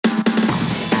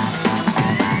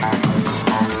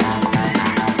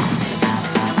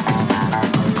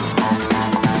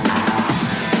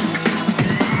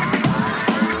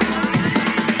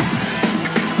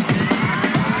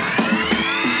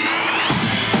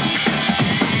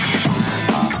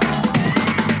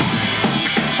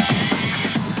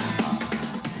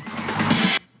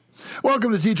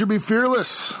Welcome to Teacher Be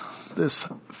Fearless. This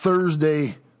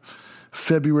Thursday,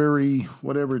 February,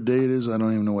 whatever day it is, I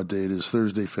don't even know what day it is,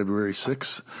 Thursday, February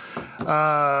 6th.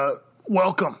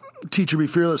 Welcome, Teacher Be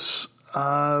Fearless.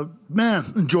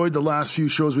 Enjoyed the last few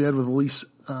shows we had with Elise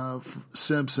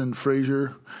Simpson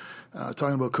Fraser,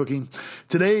 talking about cooking.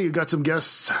 Today, you got some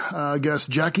guests,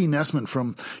 Jackie Nessman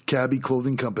from Cabby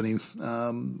Clothing Company.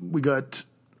 We got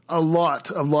a lot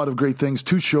of great things.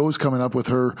 2 shows coming up with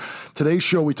her. Today's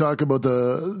show, we talk about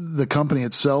the company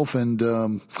itself and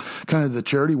kind of the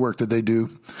charity work that they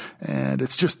do. And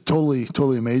it's just totally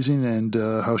amazing, and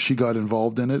how she got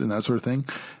involved in it and that sort of thing.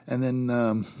 And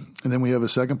then we have a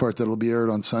second part that'll be aired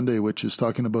on Sunday, which is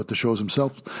talking about the shows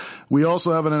themselves. We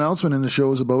also have an announcement in the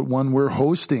shows about one we're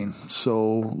hosting.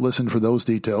 So listen for those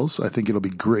details. I think it'll be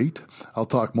great. I'll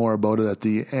talk more about it at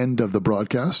the end of the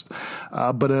broadcast.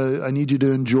 But I need you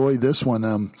to enjoy this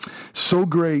one. So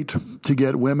great to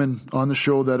get women on the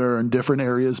show that are in different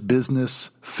areas: business,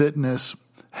 fitness,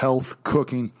 health,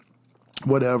 cooking,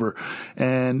 whatever,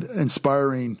 and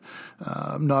inspiring,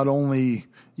 not only,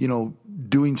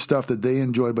 doing stuff that they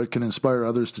enjoy, but can inspire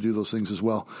others to do those things as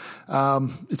well.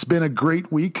 It's been a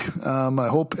great week. I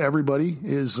hope everybody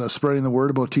is spreading the word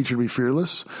about Teacher Be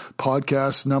Fearless.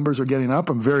 Podcast numbers are getting up.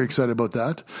 I'm very excited about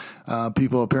that.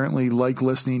 People apparently like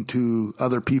listening to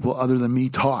other people other than me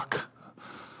talk.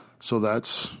 So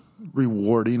that's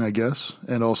rewarding, I guess,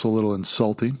 and also a little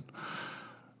insulting.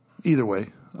 Either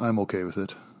way, I'm okay with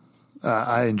it.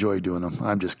 I enjoy doing them.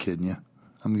 I'm just kidding you.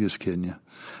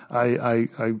 I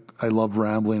love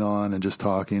rambling on and just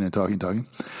talking.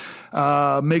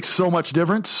 Makes so much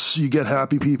difference. You get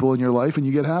happy people in your life, and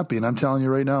you get happy. And I'm telling you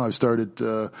right now, I started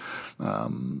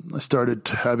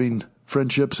having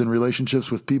friendships and relationships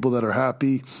with people that are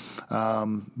happy,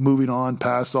 moving on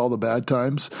past all the bad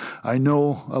times. I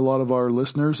know a lot of our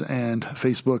listeners and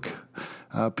Facebook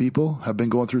people have been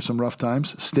going through some rough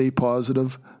times. Stay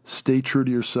positive. Stay true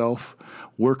to yourself.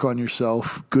 Work on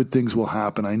yourself. Good things will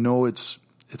happen. I know it's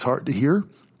hard to hear,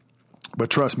 but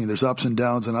trust me, there's ups and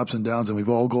downs, and we've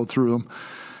all gone through them.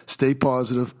 Stay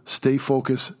positive. Stay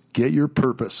focused. Get your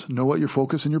purpose. Know what your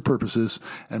focus and your purpose is,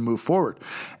 and move forward.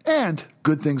 And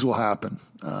good things will happen.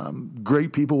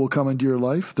 Great people will come into your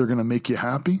life. They're going to make you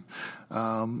happy.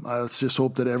 Let's just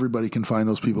hope that everybody can find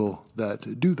those people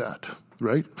that do that,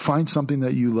 right? Find something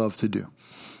that you love to do.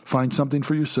 Find something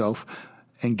for yourself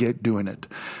and get doing it.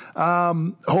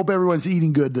 Hope everyone's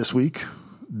eating good this week.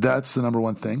 That's the number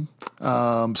one thing.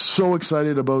 So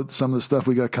excited about some of the stuff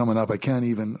we got coming up. I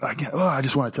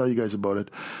just want to tell you guys about it.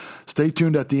 Stay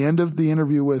tuned at the end of the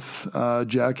interview with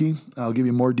Jackie. I'll give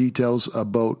you more details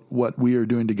about what we are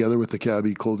doing together with the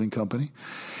Cabby Clothing Company.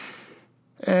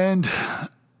 And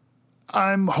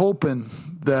I'm hoping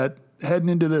that heading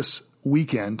into this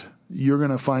weekend, you're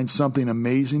going to find something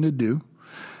amazing to do.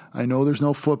 I know there's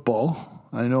no football.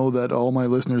 I know that all my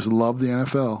listeners love the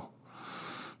NFL.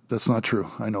 That's not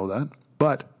true. I know that.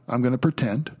 But I'm going to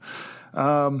pretend.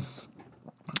 And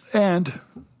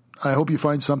I hope you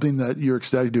find something that you're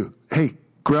ecstatic to do. Hey,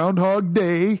 Groundhog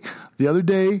Day. The other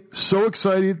day, so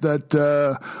excited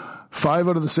that 5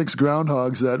 out of the 6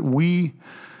 groundhogs that we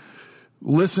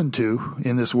listen to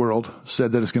in this world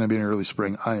said that it's going to be in early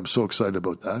spring. I am so excited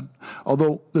about that.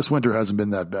 Although this winter hasn't been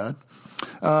that bad.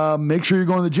 Make sure you're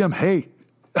going to the gym. Hey,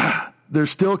 there's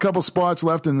still a couple spots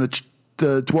left in the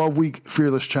 12-week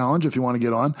Fearless Challenge if you want to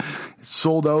get on. It's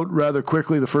sold out rather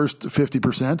quickly, the first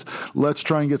 50%. Let's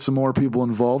try and get some more people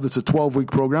involved. It's a 12-week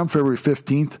program, February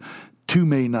 15th to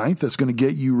May 9th. That's going to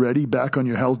get you ready, back on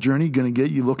your health journey, going to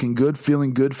get you looking good,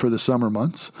 feeling good for the summer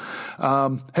months.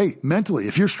 Hey, mentally,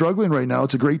 if you're struggling right now,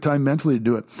 it's a great time mentally to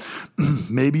do it.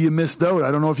 Maybe you missed out.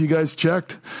 I don't know if you guys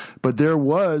checked, but there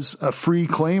was a free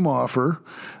claim offer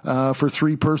for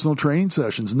 3 personal training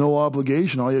sessions. No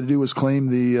obligation. All you had to do was claim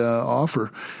the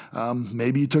offer.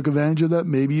 Maybe you took advantage of that.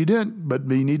 Maybe you didn't, but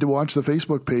you need to watch the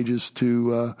Facebook pages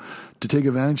to take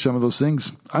advantage of some of those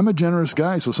things. I'm a generous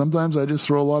guy, so sometimes I just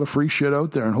throw a lot of free shit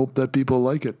out there and hope that people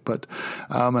like it. But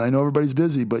and I know everybody's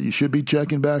busy, but you should be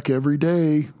checking back every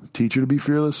day. Teacher to Be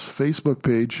Fearless Facebook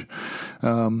page,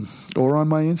 or on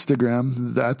my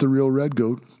Instagram,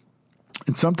 @TheRealRedGoat.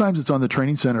 And sometimes it's on the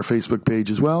Training Center Facebook page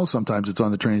as well. Sometimes it's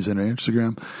on the Training Center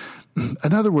Instagram.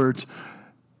 In other words,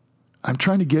 I'm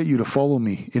trying to get you to follow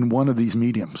me in one of these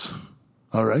mediums.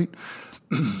 All right?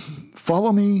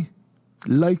 Follow me,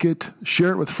 like it,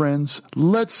 share it with friends.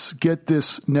 Let's get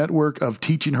this network of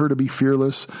teaching her to be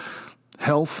fearless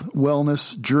health,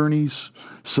 wellness, journeys,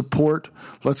 support.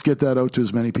 Let's get that out to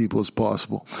as many people as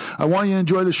possible. I want you to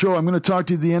enjoy the show. I'm going to talk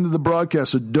to you at the end of the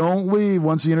broadcast, so don't leave.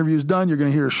 Once the interview is done, you're going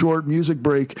to hear a short music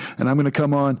break, and I'm going to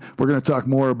come on. We're going to talk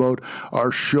more about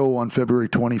our show on February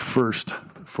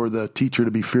 21st for the Teacher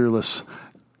to Be Fearless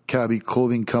Cabby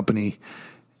Clothing Company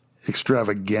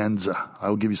extravaganza. I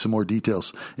will give you some more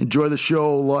details. Enjoy the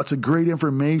show. Lots of great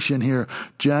information here.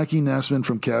 Jackie Nessman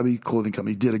from Cabby Clothing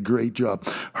Company did a great job.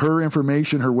 Her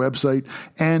information, her website,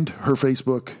 and her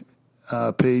Facebook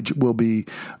page will be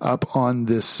up on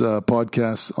this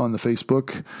podcast on the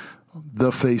Facebook.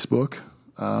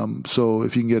 So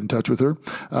if you can get in touch with her,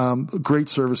 great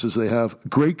services they have,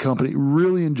 great company,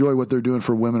 really enjoy what they're doing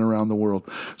for women around the world.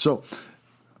 So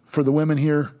for the women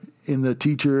here in the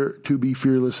Teacher to Be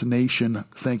Fearless Nation,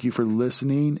 thank you for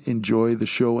listening. Enjoy the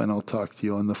show, and I'll talk to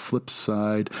you on the flip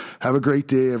side. Have a great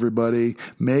day, everybody.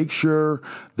 Make sure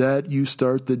that you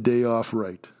start the day off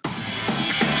right.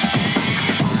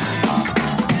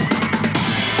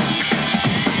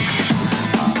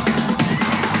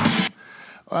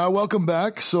 Welcome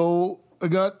back. So I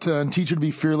got Teacher to Be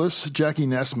Fearless. Jackie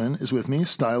Nessman is with me,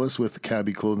 stylist with the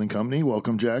Cabby Clothing Company.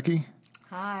 Welcome, Jackie.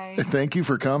 Hi. Thank you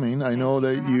for coming. I know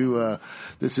that you,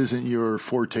 this isn't your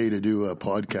forte to do a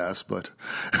podcast, but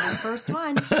my first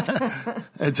one.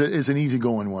 it's an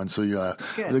easygoing one. So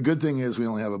good. The good thing is we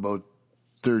only have about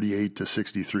 38 to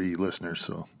 63 listeners.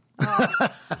 So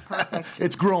Perfect.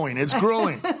 It's growing.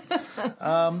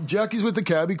 Jackie's with the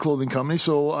Cabby Clothing Company,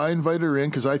 so I invited her in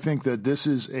because I think that this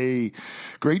is a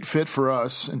great fit for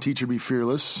us and Teacher Be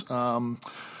Fearless.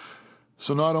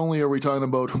 So not only are we talking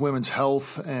about women's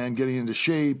health and getting into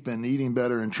shape and eating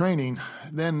better and training,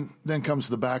 then comes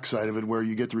the backside of it where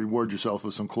you get to reward yourself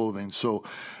with some clothing. So,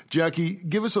 Jackie,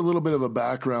 give us a little bit of a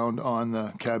background on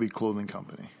the Cabby Clothing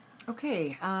Company.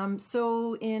 Okay,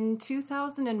 so in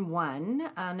 2001,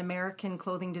 an American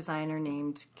clothing designer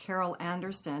named Carol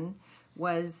Anderson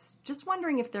was just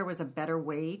wondering if there was a better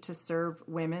way to serve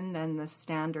women than the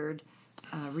standard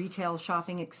retail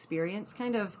shopping experience,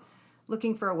 kind of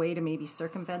looking for a way to maybe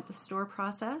circumvent the store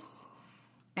process.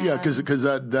 Yeah, because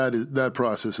that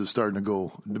process is starting to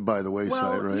go by the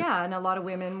wayside, right? Yeah, and a lot of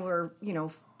women were,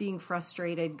 being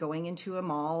frustrated going into a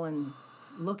mall and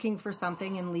looking for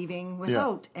something and leaving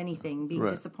without anything, being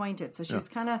disappointed. So she was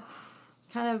kind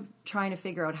of trying to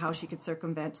figure out how she could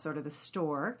circumvent sort of the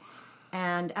store.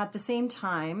 And at the same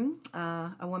time,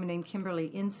 a woman named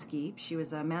Kimberly Inskeep, she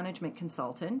was a management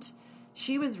consultant.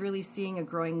 She was really seeing a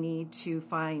growing need to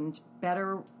find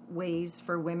better ways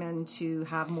for women to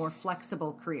have more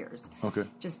flexible careers. Okay.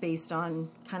 Just based on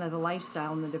kind of the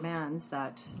lifestyle and the demands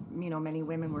that, many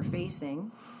women were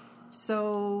facing.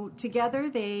 So together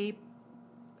they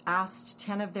asked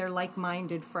 10 of their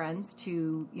like-minded friends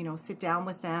to, sit down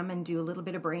with them and do a little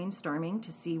bit of brainstorming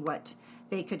to see what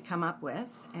they could come up with.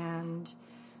 And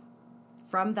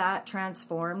from that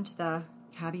transformed the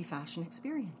Cabby fashion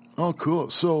experience. Oh, cool.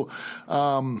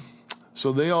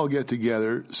 So they all get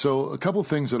together. So a couple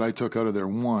things that I took out of there.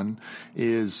 One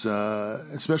is,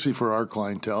 especially for our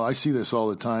clientele, I see this all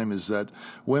the time, is that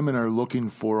women are looking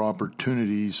for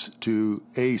opportunities to,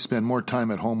 A, spend more time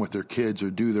at home with their kids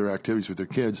or do their activities with their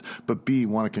kids, but B,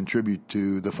 want to contribute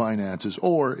to the finances,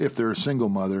 or if they're a single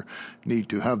mother, need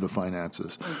to have the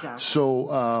finances. Exactly.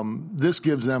 So this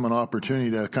gives them an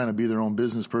opportunity to kind of be their own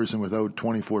business person without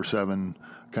 24/7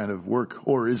 kind of work,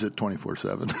 or is it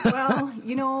 24/7?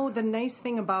 Well, the nice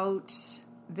thing about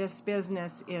this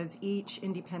business is each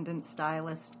independent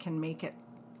stylist can make it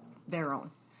their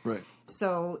own. Right.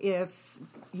 So if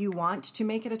you want to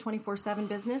make it a 24/7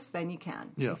 business, then you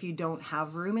can. Yeah. If you don't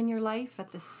have room in your life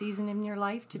at this season in your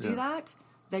life to do that,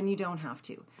 then you don't have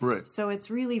to. Right. So it's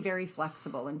really very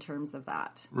flexible in terms of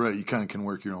that. Right. You kind of can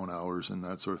work your own hours and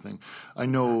that sort of thing. I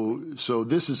know. Exactly. So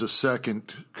this is a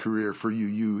second career for you.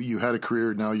 You had a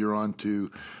career. Now you're on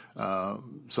to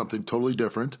something totally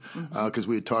different, because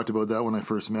we had talked about that when I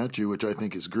first met you, which I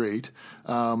think is great.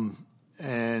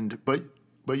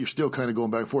 But you're still kind of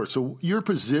going back and forth. So your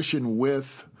position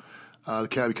with the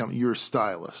Cabby Company, you're a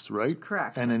stylist, right?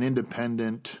 Correct. And an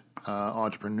independent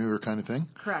entrepreneur kind of thing?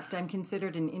 Correct. I'm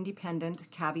considered an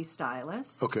independent Cabby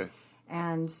stylist. Okay.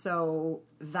 And so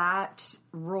that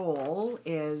role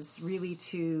is really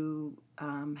to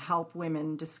help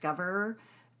women discover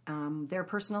their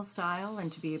personal style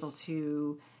and to be able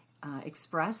to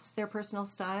express their personal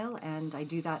style. And I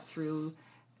do that through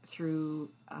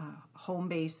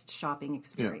home-based shopping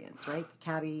experience, right?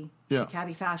 The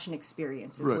Cabby fashion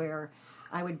experience is where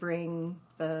I would bring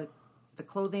the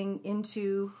clothing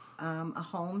into a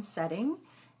home setting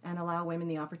and allow women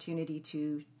the opportunity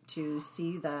to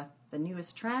see the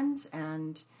newest trends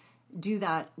and do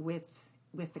that with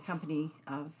the company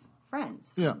of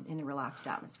friends in a relaxed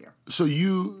atmosphere. So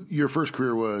your first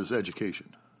career was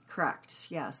education. Correct.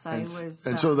 Yes, I was.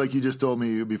 And so, like you just told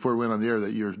me before we went on the air,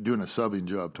 that you're doing a subbing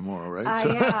job tomorrow, right?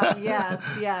 I am.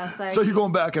 Yes. So you're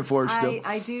going back and forth still.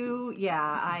 I do. Yeah,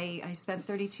 I spent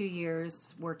 32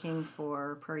 years working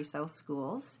for Prairie South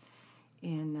Schools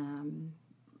in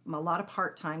a lot of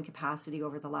part-time capacity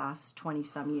over the last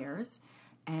 20-some years,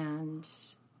 and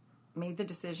made the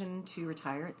decision to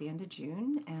retire at the end of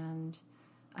June. And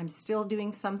I'm still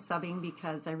doing some subbing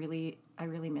because I really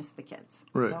miss the kids.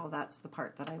 Right. So that's the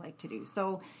part that I like to do.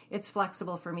 So it's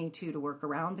flexible for me too to work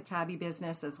around the cabbie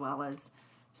business as well as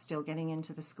still getting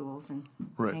into the schools and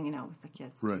hanging out with the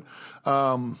kids. Right.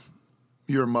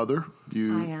 You're a mother. I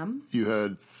am. You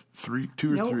had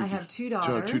two or three? No, I have two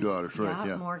daughters. Two daughters, right?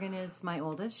 Yeah. Morgan is my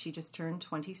oldest. She just turned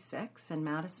 26, and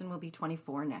Madison will be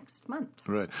 24 next month.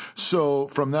 Right. So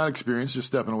from that experience, just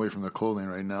stepping away from the clothing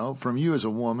right now, from you as a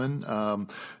woman,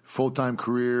 full-time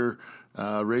career,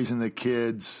 raising the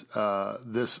kids,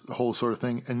 this whole sort of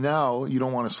thing, and now you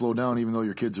don't want to slow down even though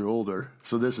your kids are older.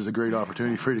 So this is a great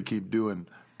opportunity for you to keep doing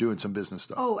some business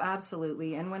stuff. Oh,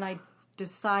 absolutely. And when I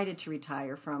decided to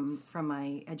retire from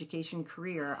my education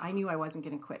career, I knew I wasn't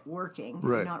going to quit working.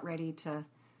 Right. I'm not ready to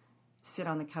sit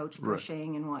on the couch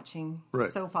crocheting and watching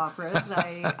Right. soap operas.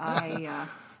 I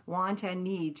want and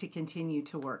need to continue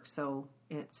to work. So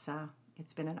it's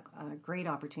been a great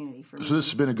opportunity for me. So this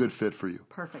has been a good fit for you.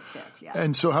 Perfect fit, yeah.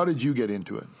 And so how did you get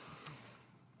into it?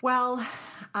 Well,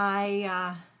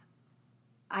 I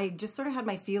just sort of had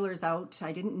my feelers out.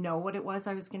 I didn't know what it was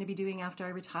I was going to be doing after I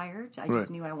retired. I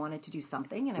just knew I wanted to do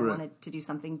something, and I wanted to do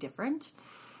something different.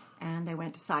 And I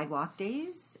went to Sidewalk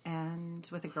Days and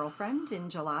with a girlfriend in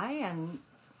July and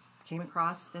came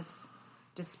across this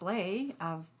display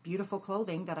of beautiful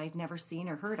clothing that I'd never seen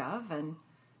or heard of. And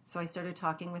so I started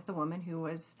talking with the woman who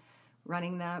was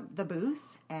running the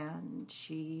booth, and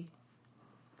she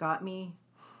got me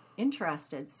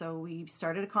interested. So we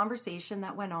started a conversation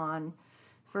that went on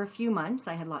for a few months.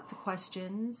 I had lots of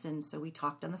questions, and so we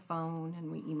talked on the phone and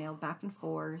we emailed back and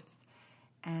forth.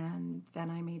 And then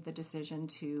I made the decision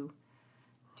to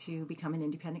become an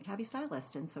independent cabbie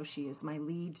stylist, and so she is my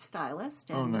lead stylist,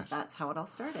 and nice. That's how it all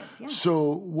started. Yeah. So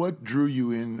what drew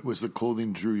you in? Was the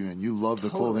clothing drew you in? You loved the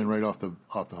clothing right off the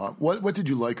hop. What did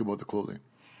you like about the clothing?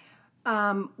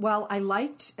 Well, I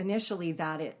liked initially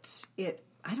that it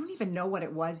I don't even know what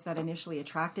it was that initially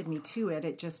attracted me to it.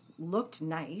 It just looked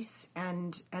nice,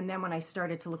 and then when I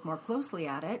started to look more closely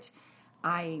at it,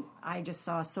 I just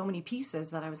saw so many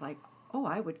pieces that I was like, oh,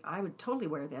 I would totally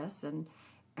wear this, and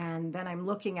then I'm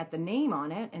looking at the name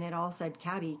on it, and it all said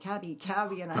cabbie,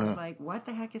 and I was like, what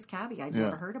the heck is cabbie? I'd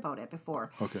never heard about it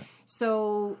before. Okay.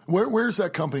 So where's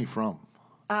that company from?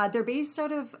 They're based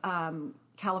out of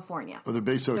California. Oh, they're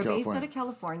based out of California. They're based out of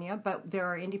California, but there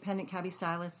are independent cabbie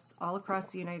stylists all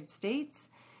across the United States,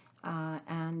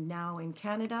 and now in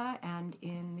Canada and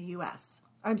in the U.S.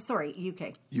 I'm sorry,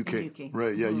 UK. UK. UK.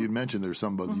 Right, yeah, you mentioned there's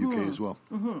some about the UK as well.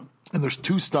 Mm-hmm. And there's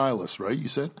two stylists, right, you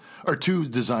said? Or two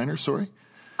designers, sorry?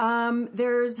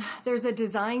 There's a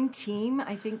design team.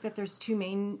 I think that there's two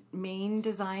main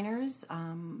designers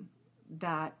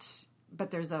but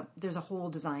there's a whole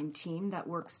design team that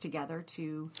works together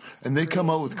to. And they come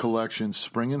out with collections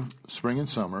spring and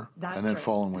summer, and then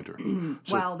fall and winter.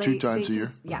 So well, two times a year.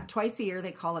 Yeah, twice a year.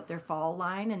 They call it their fall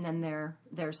line, and then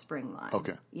their spring line.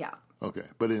 Okay. Yeah. Okay,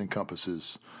 but it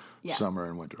encompasses summer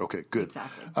and winter. Okay, good.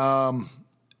 Exactly.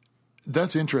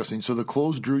 That's interesting. So the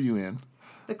clothes drew you in.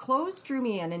 The clothes drew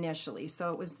me in initially.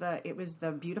 So it was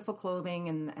the beautiful clothing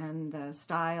and the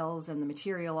styles and the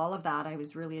material, all of that. I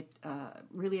was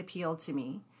really appealed to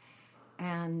me.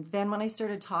 And then when I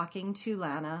started talking to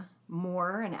Lana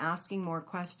more and asking more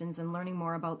questions and learning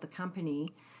more about the company,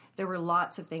 there were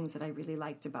lots of things that I really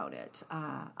liked about it.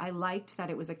 I liked that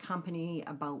it was a company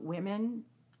about women,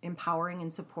 empowering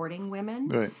and supporting women.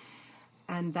 Right.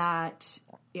 And that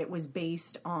it was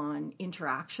based on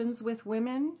interactions with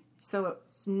women. So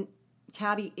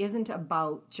cabbie isn't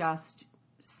about just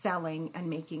selling and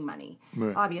making money.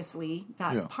 Right. Obviously,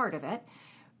 that's part of it.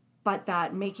 But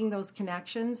that making those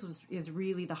connections is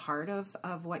really the heart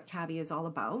of what cabbie is all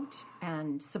about,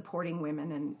 and supporting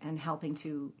women and helping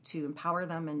to empower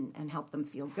them and help them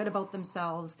feel good about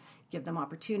themselves, give them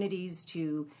opportunities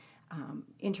to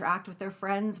interact with their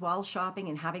friends while shopping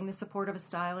and having the support of a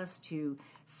stylist, to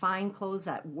find clothes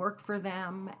that work for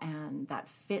them and that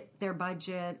fit their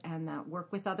budget and that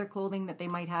work with other clothing that they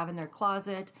might have in their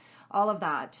closet. All of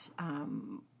that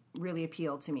really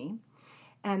appealed to me.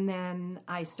 And then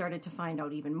I started to find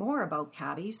out even more about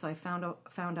cabbie. So I found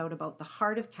out about the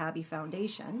Heart of Cabbie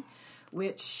Foundation,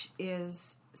 which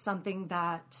is something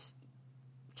that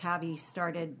Cabbie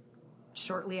started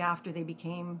shortly after they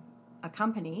became a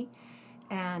company.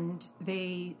 And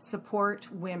they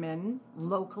support women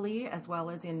locally as well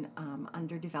as in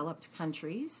underdeveloped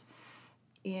countries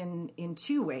in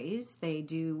two ways. They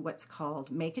do what's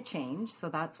called Make a Change. So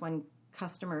that's when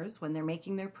customers, when they're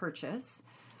making their purchase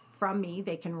from me,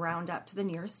 they can round up to the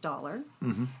nearest dollar.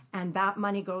 Mm-hmm. And that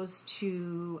money goes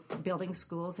to building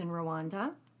schools in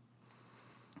Rwanda.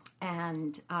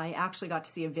 And I actually got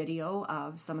to see a video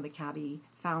of some of the Cabbie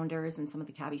founders and some of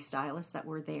the Cabbie stylists that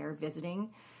were there visiting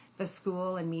the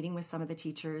school and meeting with some of the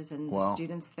teachers and the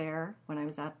students there when I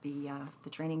was at the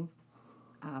training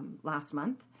last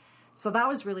month. So that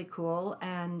was really cool.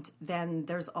 And then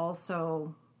there's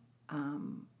also,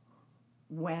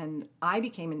 when I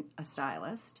became a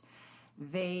stylist,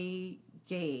 Cabbie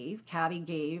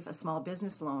gave a small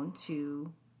business loan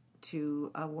to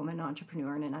a woman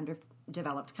entrepreneur in an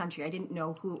underdeveloped country. I didn't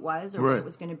know who it was or what it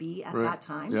was going to be at that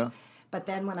time. Yeah. But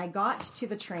then when I got to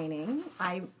the training,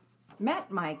 I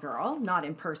met my girl, not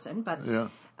in person, but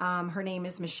her name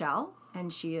is Michelle,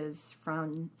 and she is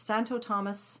from Santo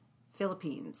Tomas,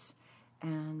 Philippines.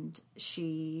 And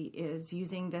she is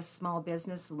using this small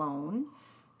business loan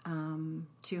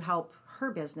to help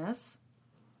her business.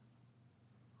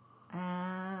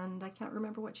 And I can't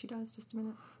remember what she does. Just a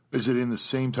minute. Is it in the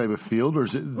same type of field, or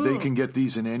is it they can get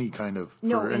these in any kind of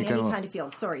any kind of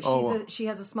field? Sorry, she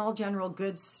has a small general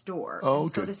goods store. Oh, okay.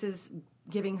 So this is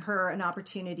giving her an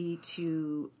opportunity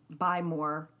to buy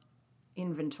more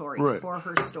inventory for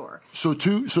her store. So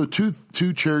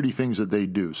two charity things that they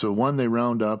do. So one, they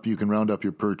round up. You can round up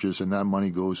your purchase, and that money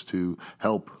goes to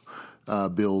help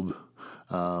build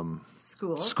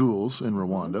schools in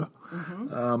Rwanda.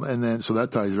 Mm-hmm. And then, so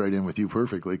that ties right in with you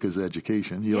perfectly because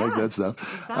education. You like that stuff.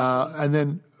 Exactly.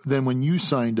 And then when you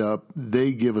signed up,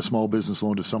 they give a small business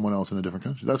loan to someone else in a different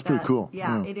country. That's pretty cool.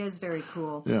 Yeah, it is very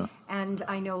cool. Yeah. And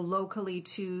I know locally,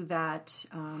 too, that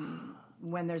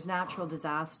when there's natural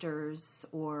disasters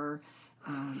or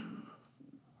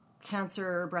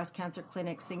breast cancer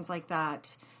clinics, things like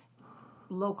that,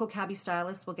 local Cabbie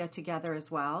stylists will get together as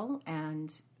well,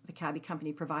 and the Cabbie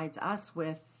company provides us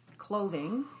with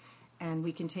clothing, and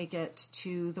we can take it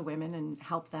to the women and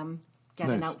help them get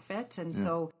an outfit. And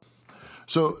so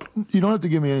you don't have to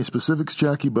give me any specifics,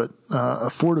 Jackie, but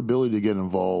affordability to get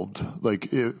involved,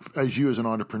 like as you as an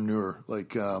entrepreneur,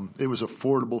 like it was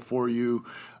affordable for you.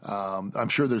 I'm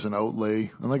sure there's an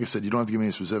outlay. And like I said, you don't have to give me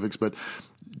any specifics, but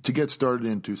to get started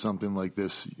into something like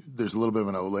this, there's a little bit of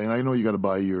an outlay. And I know you got to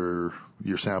buy your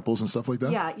samples and stuff like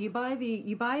that. Yeah, you buy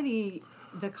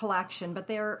the collection, but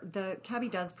the Cabbie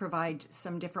does provide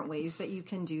some different ways that you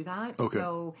can do that. Okay.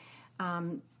 So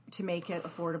to make it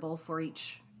affordable for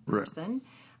each person,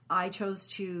 I chose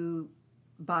to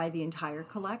buy the entire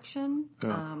collection.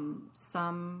 Yeah.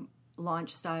 Some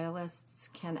launch stylists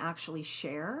can actually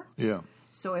share. Yeah.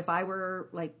 So if I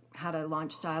had a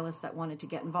launch stylist that wanted to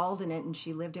get involved in it and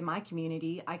she lived in my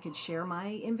community, I could share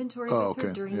my inventory with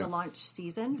her during the launch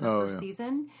season, her first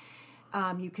season.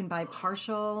 You can buy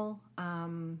partial.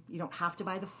 You don't have to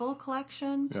buy the full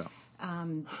collection. Yeah.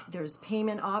 There's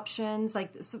payment options.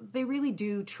 So they really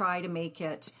do try to make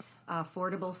it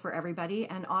affordable for everybody.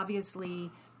 And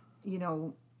obviously,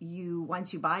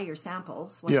 once you buy your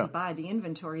samples, you buy the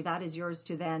inventory, that is yours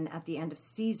to then at the end of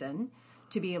season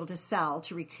to be able to sell,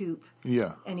 to recoup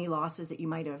any losses that you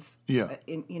might have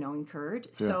incurred.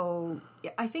 Yeah. So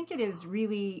I think it is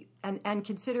really, and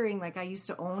considering I used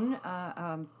to own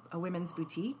a women's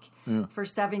boutique for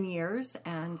 7 years,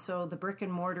 and so the brick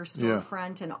and mortar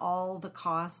storefront and all the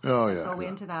costs that go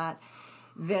into that,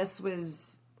 this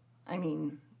was,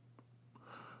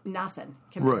 nothing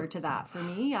compared to that for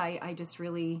me. I just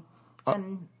really... that's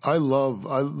what I love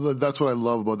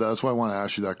about that. That's why I want to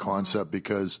ask you that concept,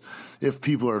 because if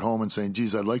people are at home and saying,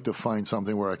 geez, I'd like to find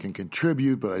something where I can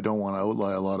contribute, but I don't want to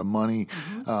outlay a lot of money.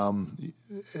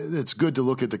 It's good to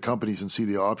look at the companies and see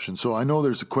the options. So I know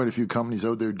there's quite a few companies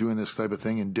out there doing this type of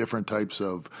thing in different types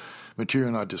of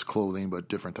material, not just clothing, but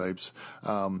different types.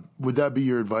 Would that be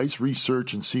your advice?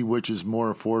 Research and see which is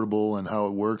more affordable and how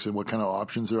it works and what kind of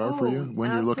options there are for you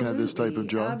when you're looking at this type of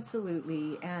job?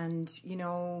 Absolutely. And,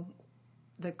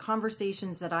 the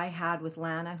conversations that I had with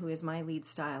Lana, who is my lead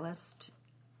stylist,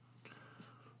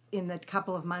 in the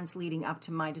couple of months leading up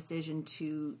to my decision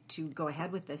to go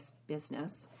ahead with this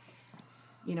business,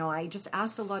 I just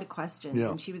asked a lot of questions,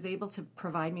 and she was able to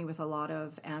provide me with a lot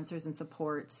of answers and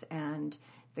supports. And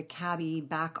the Cabbie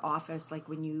back office,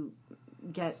 when you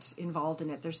get involved in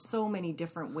it, there's so many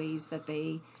different ways that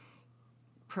they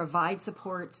provide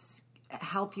supports,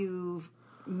 help you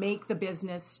make the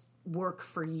business work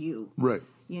for you. Right.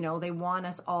 They want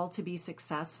us all to be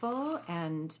successful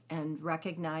and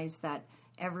recognize that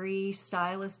every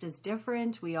stylist is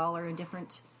different. We all are in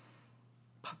different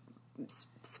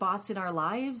spots in our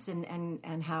lives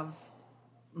and have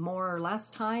more or less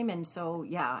time. And so,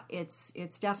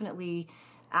 it's definitely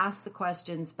ask the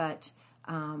questions, but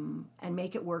and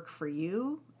make it work for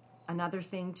you. Another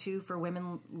thing too for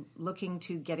women looking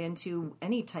to get into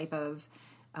any type of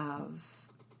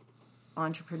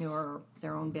entrepreneur or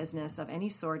their own business of any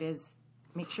sort is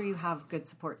make sure you have good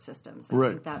support systems. I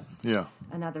think that's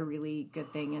another really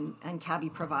good thing, and Cabby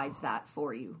provides that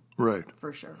for you. Right.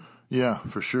 For sure. Yeah,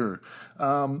 for sure.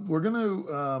 We're going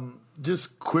to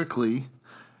just quickly,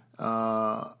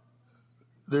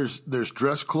 there's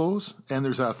dress clothes and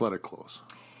there's athletic clothes.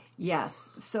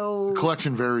 Yes. So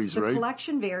collection varies, right? The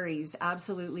collection varies,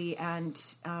 absolutely. And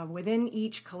within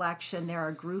each collection, there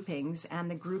are groupings,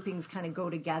 and the groupings kind of go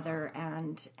together,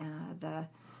 and the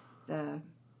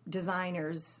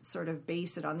designers sort of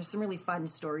base it on. There's some really fun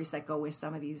stories that go with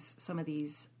some of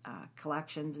these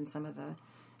collections and some of the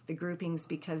groupings,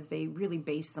 because they really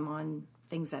base them on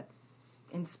things that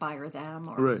inspire them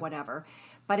or whatever.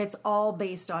 But it's all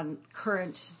based on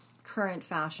current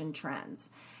fashion trends.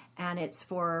 And it's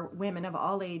for women of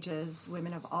all ages,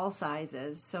 women of all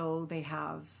sizes. So they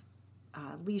have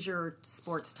leisure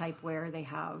sports type wear, they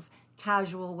have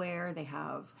casual wear, they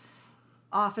have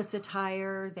office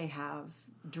attire, they have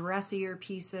dressier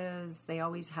pieces, they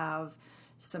always have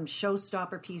some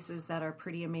showstopper pieces that are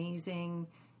pretty amazing,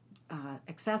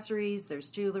 accessories, there's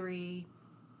jewelry,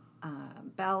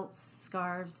 belts,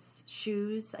 scarves,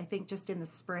 shoes. I think just in the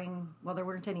spring, well, there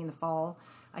weren't any in the fall,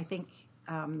 I think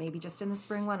maybe just in the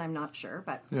spring one, I'm not sure,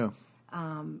 but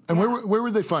and where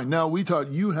would they find? Now, we thought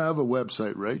you have a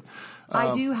website, right?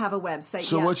 I do have a website.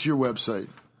 So what's your website?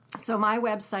 So my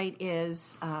website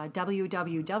is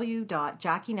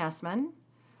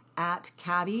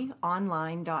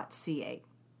www.jackienessman@cabbyonline.ca.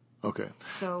 Okay.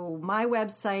 So my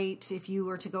website, if you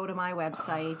were to go to my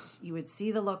website, you would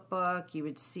see the lookbook, you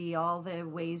would see all the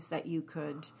ways that you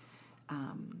could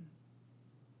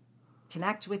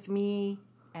connect with me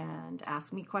and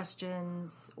ask me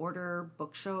questions, order,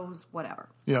 book shows, whatever.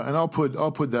 Yeah, and I'll put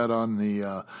that on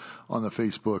the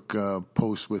Facebook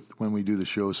post when we do the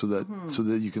show, so that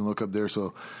you can look up there.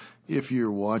 So if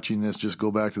you're watching this, just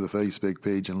go back to the Facebook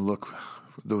page and look.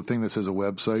 The thing that says a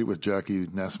website with Jackie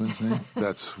Nessman's name,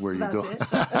 that's where you go.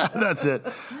 That's it.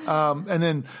 And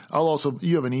then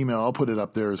you have an email. I'll put it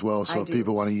up there as well, so if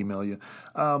people want to email you.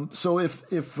 So if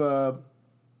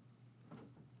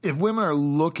women are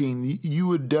looking, you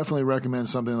would definitely recommend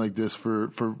something like this for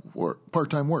work,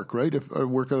 part-time work, right? Or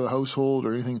work out of the household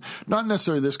or anything. Not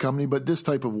necessarily this company, but this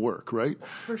type of work, right?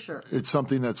 For sure. It's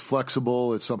something that's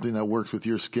flexible. It's something that works with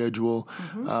your schedule.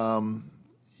 Mm-hmm.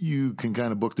 You can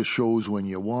kind of book the shows when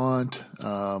you want.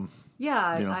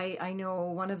 I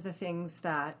know one of the things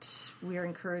that we're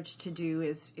encouraged to do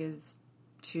is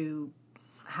to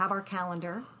have our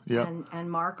calendar and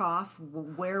mark off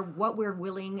what we're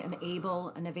willing and able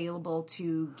and available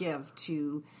to give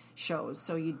to shows.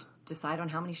 So you decide on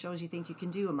how many shows you think you can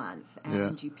do a month,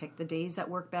 and you pick the days that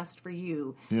work best for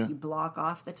you. You block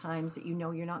off the times that you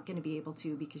know you're not going to be able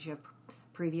to because you have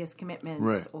previous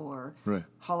commitments or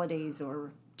holidays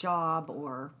or job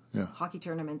or hockey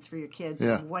tournaments for your kids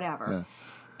or whatever.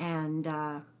 And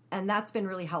that's been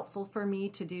really helpful for me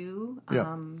to do.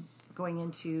 Going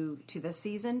into this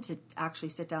season, to actually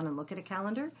sit down and look at a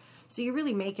calendar, so you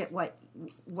really make it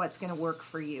what's going to work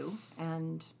for you,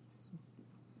 and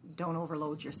don't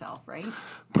overload yourself. Right?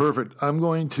 Perfect. I'm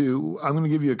going to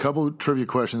give you a couple of trivia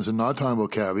questions and not talking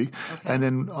about Cabby, and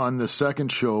then on the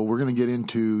second show we're going to get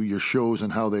into your shows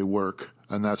and how they work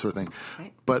and that sort of thing.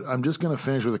 Okay. But I'm just going to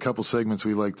finish with a couple segments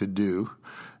we like to do.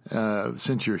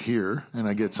 Since you're here, and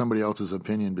I get somebody else's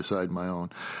opinion beside my own.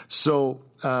 So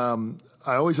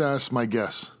I always ask my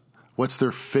guests, what's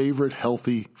their favorite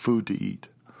healthy food to eat?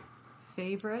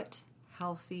 Favorite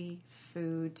healthy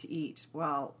food to eat?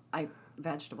 Well,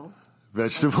 vegetables.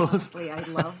 Vegetables? Honestly, I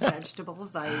love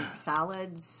vegetables.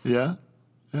 Salads. Yeah?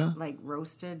 Like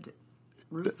roasted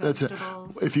root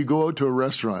vegetables. If you go out to a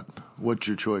restaurant, what's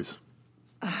your choice?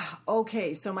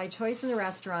 Okay, so my choice in the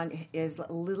restaurant is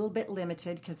a little bit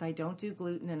limited because I don't do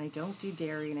gluten and I don't do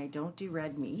dairy and I don't do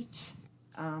red meat.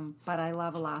 But I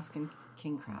love Alaskan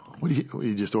king crab legs. What do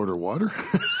you just order water?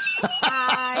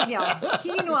 I know.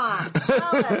 Quinoa,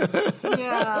 salads.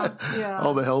 Yeah.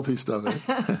 All the healthy stuff.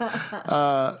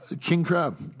 King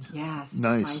crab. Yes,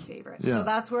 nice. That's my favorite. Yeah. So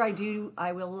that's where I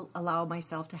will allow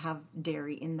myself to have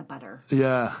dairy in the butter.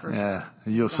 Yeah. Sure.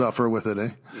 You'll suffer with it, eh?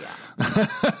 Yeah.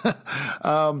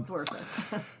 It's worth it.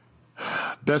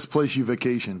 Best place you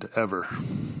vacationed ever?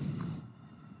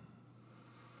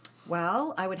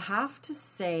 Well, I would have to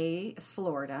say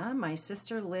Florida. My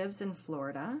sister lives in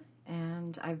Florida,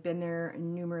 and I've been there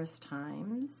numerous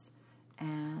times.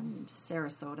 And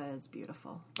Sarasota is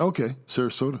beautiful. Okay,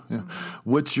 Sarasota. Yeah.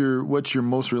 Mm-hmm. What's your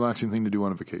most relaxing thing to do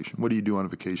on a vacation? What do you do on a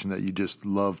vacation that you just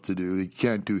love to do that you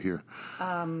can't do here?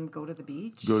 Go to the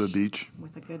beach. Go to the beach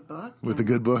with a good book. With a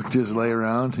good book, just lay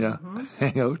around. Yeah,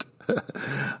 hang out.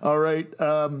 All right.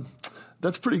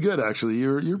 That's pretty good, actually.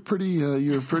 You're pretty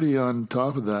on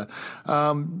top of that.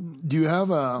 Do you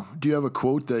have a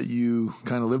quote that you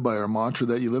kind of live by, or a mantra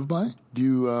that you live by? Do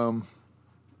you?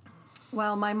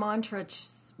 Well, my mantra,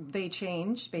 they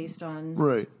change based on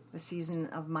the season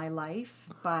of my life,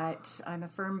 but I'm a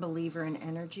firm believer in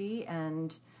energy,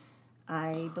 and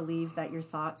I believe that your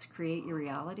thoughts create your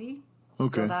reality.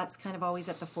 Okay. So that's kind of always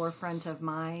at the forefront of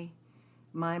my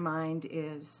mind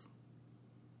is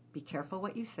be careful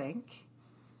what you think.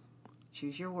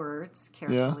 Choose your words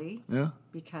carefully,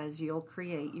 because you'll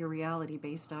create your reality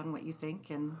based on what you think.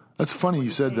 And that's funny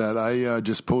you said that. I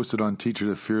just posted on Teacher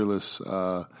to Fearless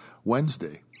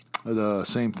Wednesday the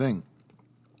same thing.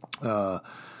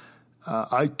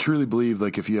 I truly believe,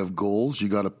 like, if you have goals, you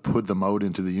got to put them out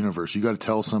into the universe. You got to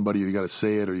tell somebody, or you got to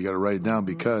say it, or you got to write it down,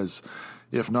 because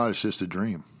if not, it's just a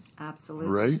dream. Absolutely.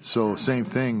 Right? So same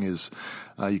thing is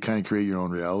you kind of create your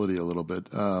own reality a little bit.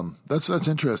 That's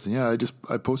interesting. Yeah,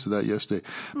 I posted that yesterday.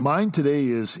 Mine today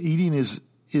is eating is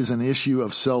an issue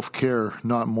of self-care,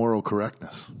 not moral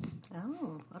correctness.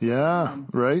 Oh, that's fun.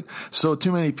 Right? So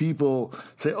too many people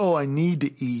say, "Oh, I need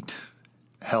to eat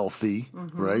healthy,"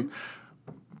 right?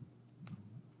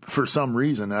 For some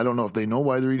reason, I don't know if they know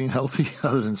why they're eating healthy,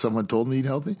 other than someone told them to eat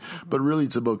healthy. But really,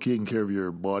 it's about taking care of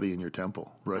your body and your temple,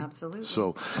 right? Absolutely.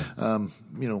 So,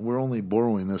 we're only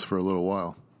borrowing this for a little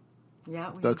while.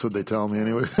 Yeah, that's what they tell me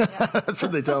anyway. Yeah. That's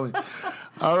what they tell me.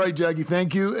 All right, Jackie,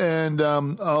 thank you, and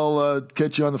I'll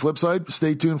catch you on the flip side.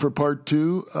 Stay tuned for part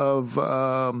 2 of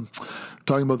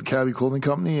talking about the Cabbie Clothing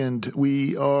Company, and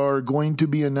we are going to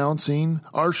be announcing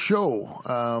our show.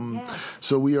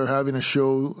 So we are having a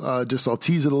show, I'll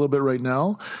tease it a little bit right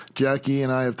now. Jackie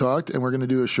and I have talked, and we're going to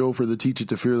do a show for the Teach It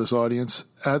to Fearless audience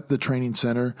at the Training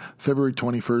Center, February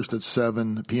 21st at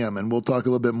 7 p.m. And we'll talk a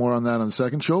little bit more on that on the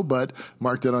second show, but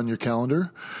mark that on your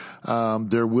calendar.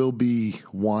 There will be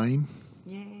wine.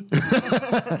 Yay.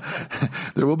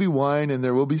 There will be wine, and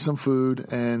there will be some food,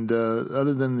 and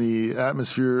other than the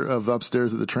atmosphere of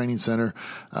upstairs at the Training Center,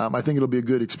 I think it'll be a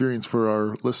good experience for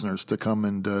our listeners to come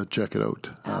and check it out.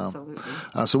 Absolutely.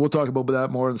 So we'll talk about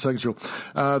that more in the second show.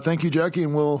 Thank you, Jackie,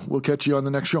 and we'll catch you on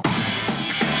the next show.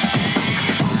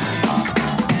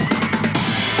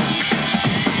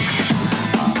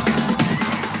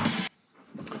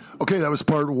 Okay, that was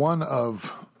part 1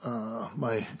 of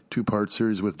my 2-part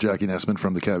series with Jackie Nessman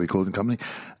from the Cabbie Clothing Company.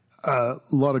 A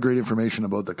lot of great information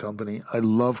about the company. I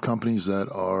love companies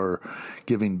that are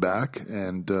giving back,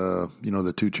 and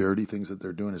the 2 charity things that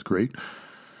they're doing is great.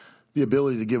 The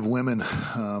ability to give women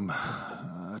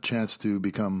a chance to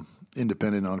become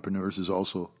independent entrepreneurs is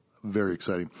also very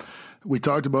exciting. We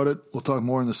talked about it. We'll talk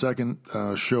more in the second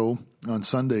show on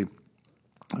Sunday.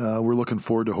 We're looking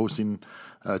forward to hosting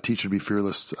Teach It to Be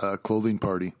Fearless clothing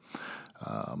party.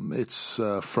 It's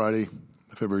Friday,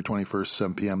 February 21st,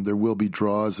 7 p.m. There will be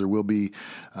draws. There will be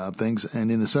things.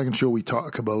 And in the second show, we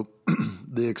talk about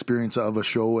the experience of a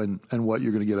show and what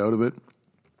you're going to get out of it,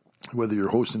 whether you're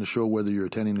hosting a show, whether you're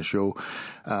attending a show,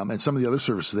 and some of the other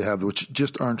services they have, which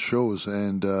just aren't shows.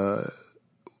 And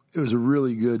it was a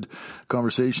really good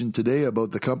conversation today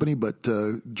about the company, but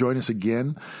join us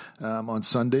again on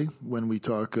Sunday when we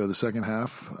talk the second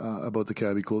half about the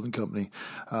Cabbie Clothing Company.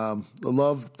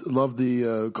 Love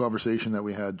the conversation that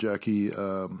we had. Jackie,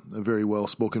 a very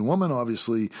well-spoken woman,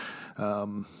 obviously,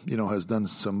 has done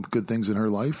some good things in her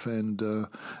life, and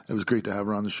it was great to have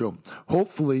her on the show.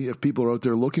 Hopefully, if people are out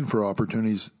there looking for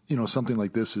opportunities, something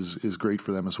like this is great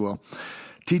for them as well.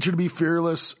 Teach Her to Be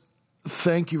Fearless.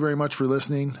 Thank you very much for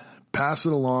listening. Pass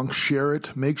it along, share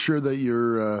it. Make sure that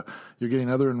you're getting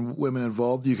other women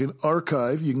involved. You can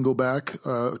archive. You can go back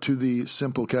to the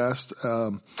Simplecast,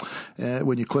 and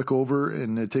when you click over,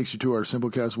 and it takes you to our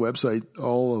Simplecast website.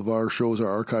 All of our shows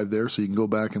are archived there, so you can go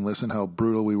back and listen how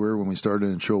brutal we were when we started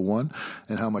in show 1,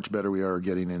 and how much better we are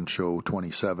getting in show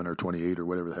 27 or 28 or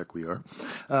whatever the heck we are.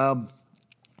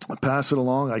 Pass it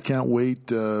along. I can't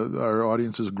wait. Our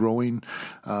audience is growing.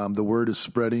 The word is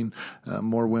spreading.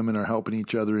 More women are helping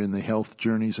each other in the health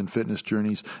journeys and fitness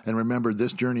journeys. And remember,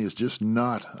 this journey is just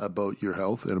not about your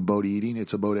health and about eating.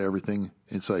 It's about everything.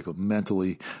 It's like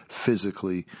mentally,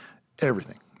 physically,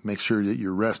 everything. Make sure that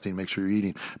you're resting. Make sure you're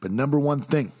eating. But number one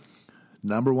thing,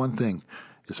 number one thing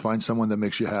is find someone that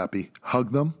makes you happy.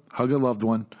 Hug them. Hug a loved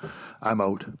one. I'm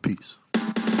out. Peace.